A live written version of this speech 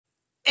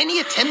Any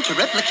attempt to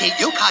replicate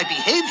yokai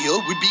behavior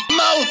would be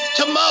mouth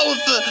to mouth.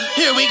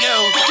 Here we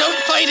go. Don't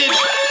fight it.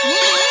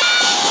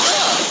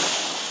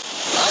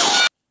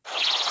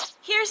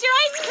 Here's your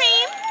ice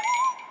cream.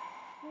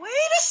 Wait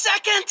a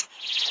second.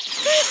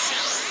 This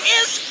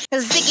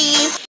is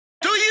Ziggy's.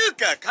 という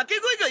か掛け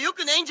声が良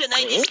くないんじゃな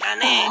いですか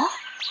ね。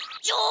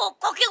じゃあ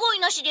掛け声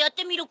なしでやっ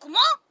てみるクマ。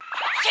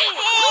せー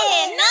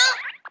の。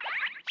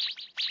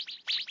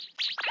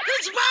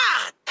フジバー。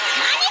何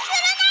す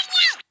るのに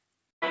ゃ。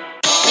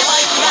やば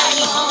いくらい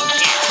日本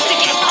素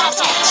敵なパー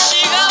ト。違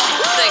う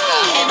世界。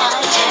エマ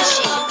ージェン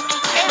シー。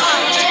エマ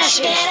ージェン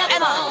シー。エ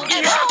マージェ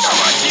ンシ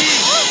ー。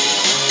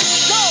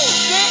So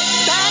sit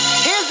back.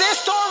 Here's their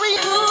story.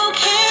 Who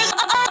cares?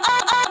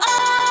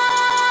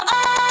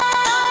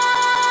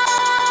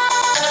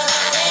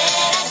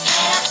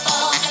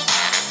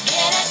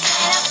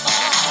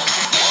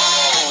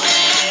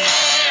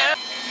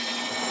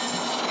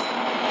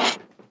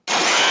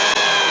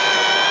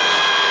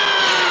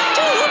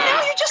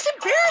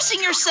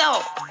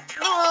 Yourself.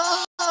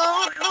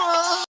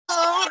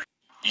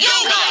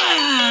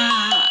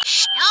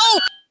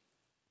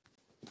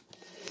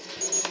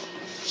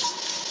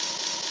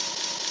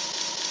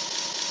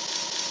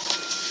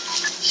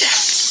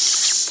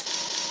 Yes.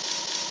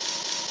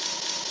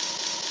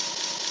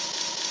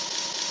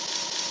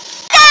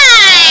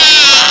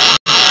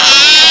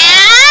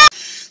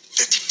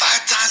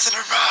 55 times in a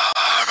row.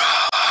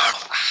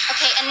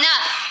 Okay,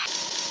 enough.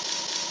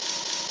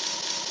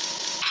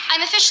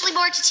 I'm officially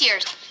bored to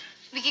tears.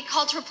 We get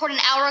called to report an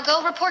hour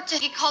ago.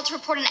 Get called to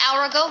report an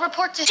hour ago.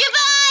 Jibanyan!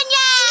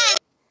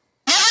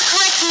 Never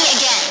correct me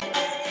again.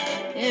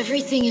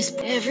 Everything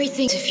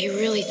if you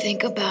really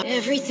think about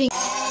everything.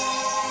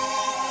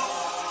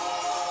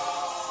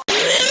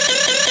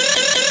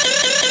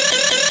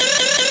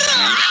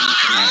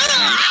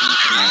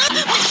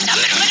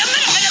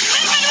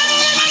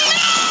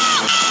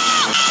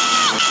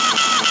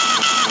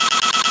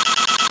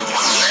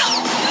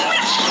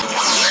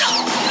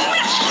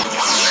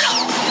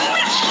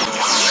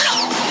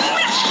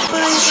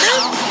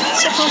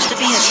 Supposed to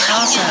be his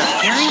cause of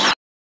fury?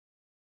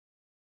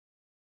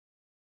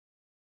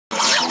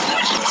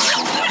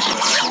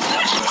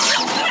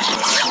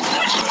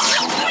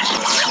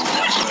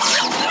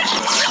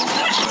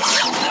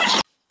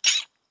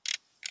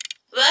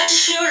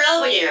 What's your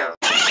W?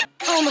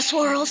 Coma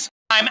swirls.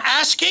 I'm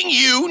asking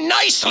you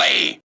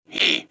nicely.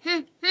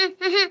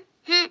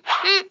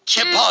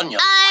 Jibanyan.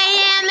 I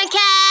am a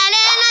cat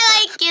and I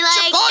like it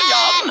like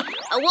Jibanyan. that.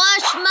 I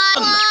wash my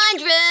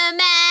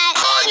laundromat.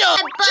 Jibanyan.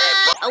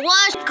 I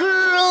wash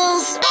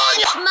girls.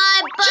 Jibanyan. My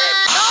butt.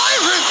 I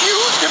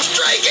refuse to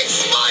drink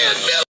expired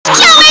milk.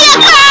 Show me the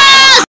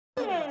girls!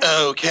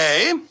 Okay.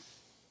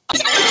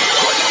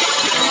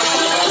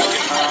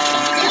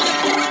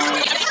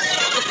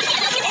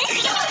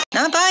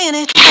 Not buying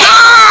it.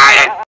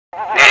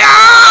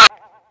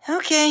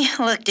 Okay,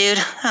 look,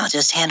 dude, I'll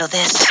just handle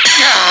this.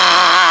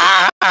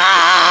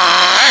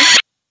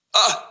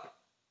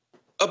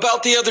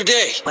 About the other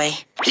day.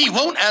 Wait. He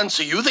won't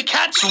answer you. The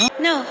cat's...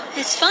 No,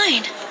 it's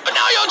fine.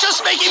 Now you're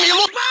just making me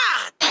look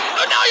bad.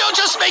 Now you're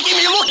just making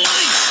me look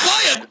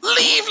inspired.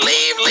 Leave.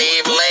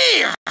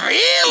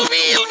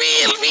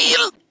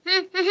 Feel.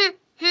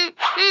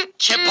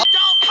 Chip. Don't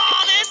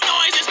call this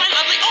noise, it's my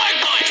lovely org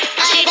voice.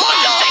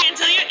 Jibanyan. Sing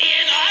until your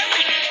ears are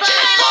ringing.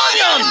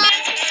 Jibanyan.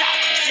 Stop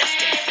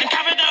resisting and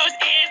cover those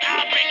ears,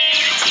 I'll bring you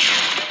your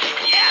tears.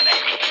 Yeah,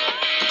 baby.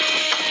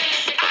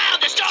 I'll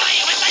destroy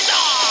you with my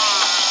song.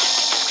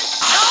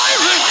 I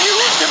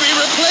refuse to be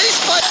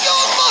replaced by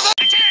your mother.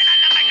 Turn on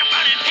the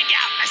microphone and pick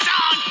out a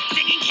song.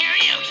 Singing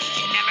karaoke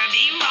can never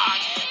be wrong.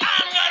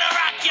 I'm gonna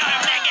rock your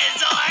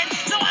megazord.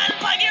 So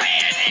unplug your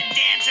ears and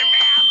dance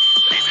around.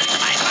 Listen to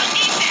my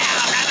funky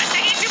sound. I'm a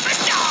singing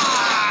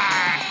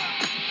superstar.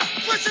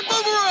 Listen,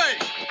 Boomerang.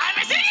 I'm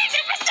a singing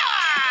superstar.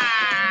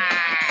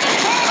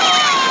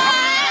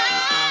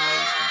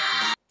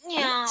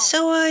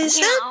 So, is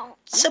that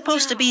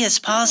supposed to be his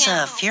pause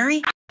of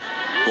fury?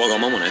 わが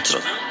ままな奴ら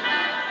だ。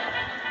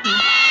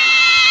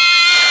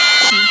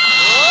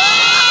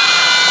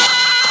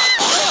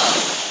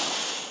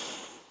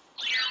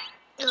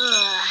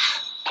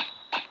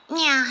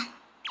Meow.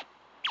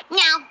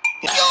 Meow.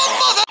 Your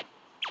mother.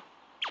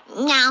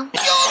 Meow.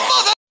 Your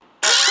mother.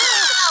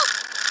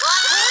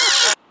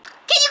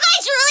 Can you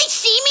guys really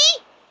see me?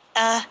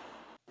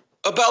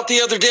 About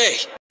the other day.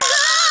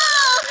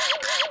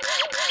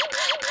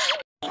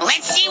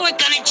 Let's see, we're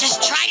gonna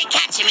just try to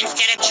catch him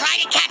instead of try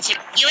to catch him.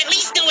 You at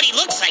least know what he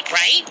looks like,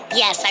 right?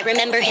 Yes, I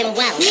remember him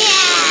well. Yeah.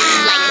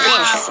 Like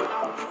this.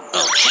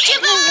 Okay.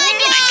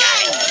 I got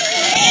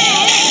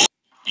it.